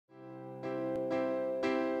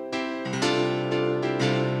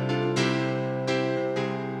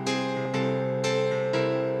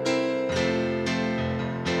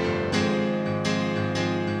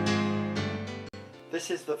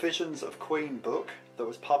this is the Visions of Queen book that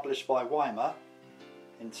was published by Wymer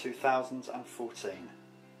in 2014.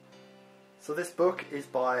 So this book is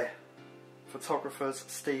by photographers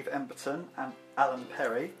Steve Emberton and Alan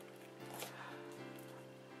Perry,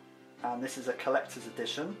 and this is a collector's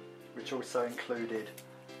edition which also included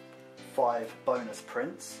 5 bonus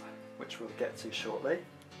prints which we'll get to shortly.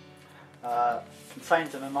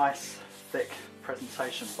 Contained in a nice thick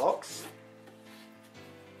presentation box.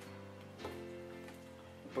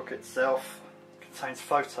 The book itself contains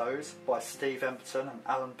photos by Steve Emberton and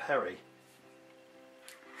Alan Perry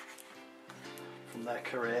from their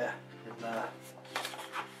career in the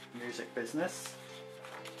music business.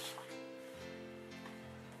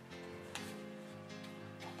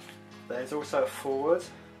 There's also a foreword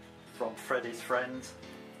from Freddie's friend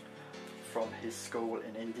from his school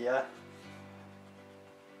in India,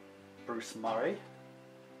 Bruce Murray.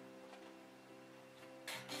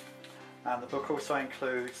 And the book also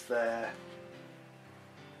includes their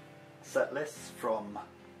set lists from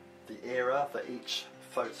the era that each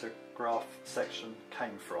photograph section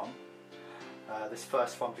came from. This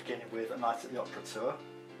first one beginning with A Night at the Opera tour,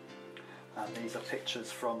 and these are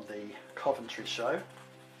pictures from the Coventry show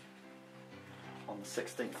on the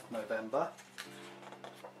 16th of November.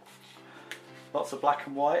 Lots of black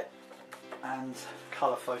and white and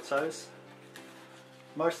colour photos,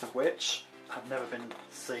 most of which have never been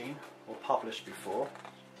seen or published before.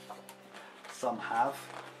 Some have.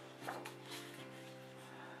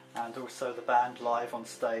 And also the band live on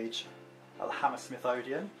stage at the Hammersmith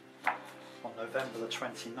Odeon on November the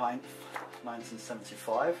 29th,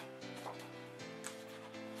 1975,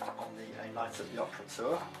 on the A Night at the Opera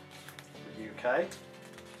tour, the UK.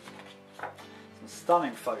 Some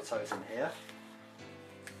stunning photos in here,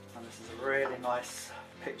 and this is a really nice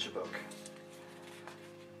picture book.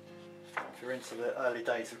 If you're into the early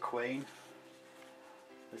days of Queen,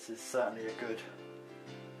 this is certainly a good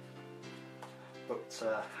book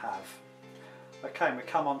to have. Okay, and we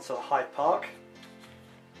come on to Hyde Park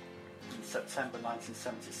in September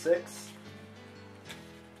 1976.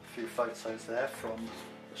 A few photos there from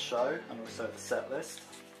the show and also the set list.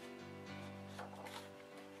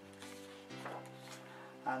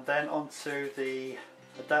 And then on to the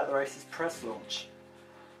A Day at the Races press launch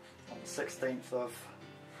on the 16th of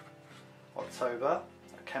October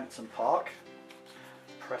at Kempton Park.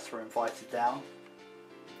 Press were invited down,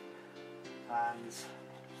 and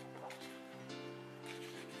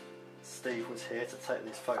Steve was here to take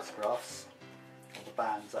these photographs of the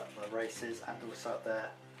bands at the races and also at their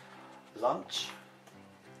lunch.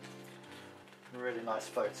 Really nice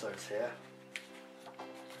photos here.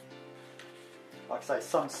 Like I say,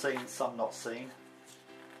 some seen, some not seen,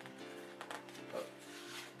 but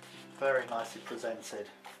very nicely presented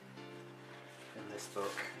in this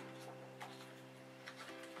book.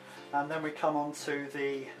 And then we come on to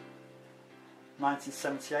the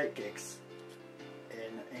 1978 gigs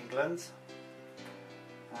in England,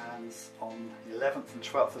 and on the 11th and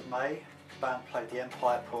 12th of May the band played the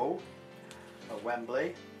Empire Pool at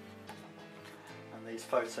Wembley, and these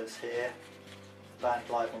photos here, band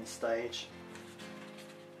live on stage,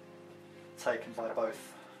 taken by both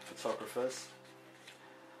photographers.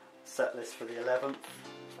 Set list for the 11th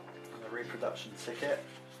and a reproduction ticket.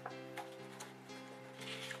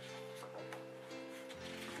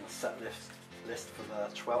 And a set list for the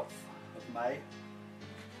 12th of May.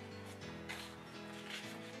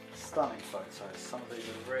 Stunning photos, some of these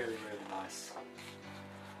are really, really nice.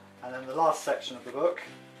 And then the last section of the book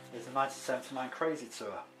is the 1979 Crazy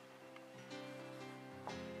Tour.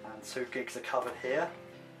 And 2 gigs are covered here.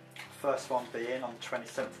 First one being on the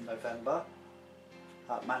 27th of November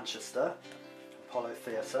at Manchester, Apollo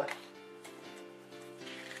Theatre.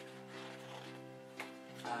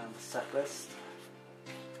 And the set list.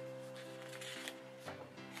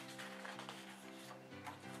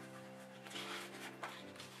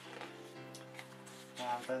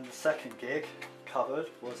 And then the second gig covered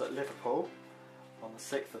was at Liverpool on the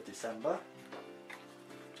 6th of December.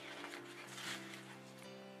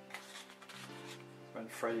 When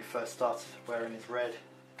Freddie first started wearing his red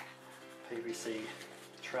PVC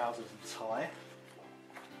trousers and tie.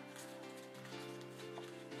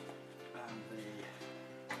 And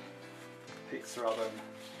the pizza oven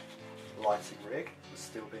lighting rig was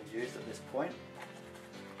still being used at this point.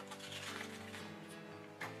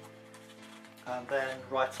 And then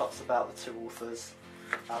write-ups about the 2 authors,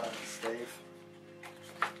 Alan and Steve.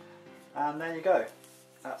 And there you go,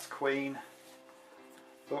 that's Queen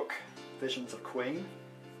book, Visions of Queen.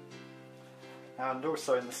 And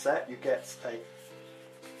also in the set you get a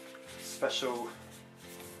special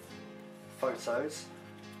photos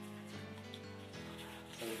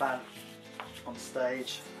The band on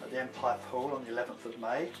stage at the Empire Pool on the 11th of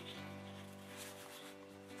May.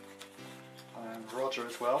 And Roger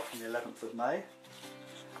as well from the 11th of May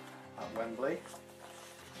at Wembley.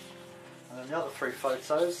 And then the other three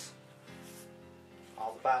photos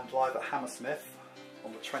are the band live at Hammersmith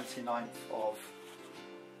on the 29th of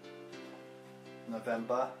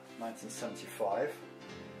November 1975.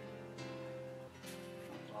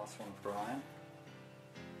 Last one of Brian.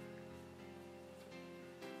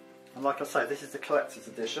 And like I say, this is the collector's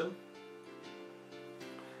edition,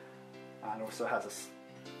 and also has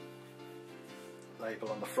a label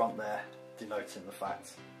on the front there denoting the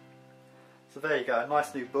fact. So there you go, a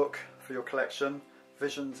nice new book for your collection,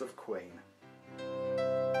 Visions of Queen.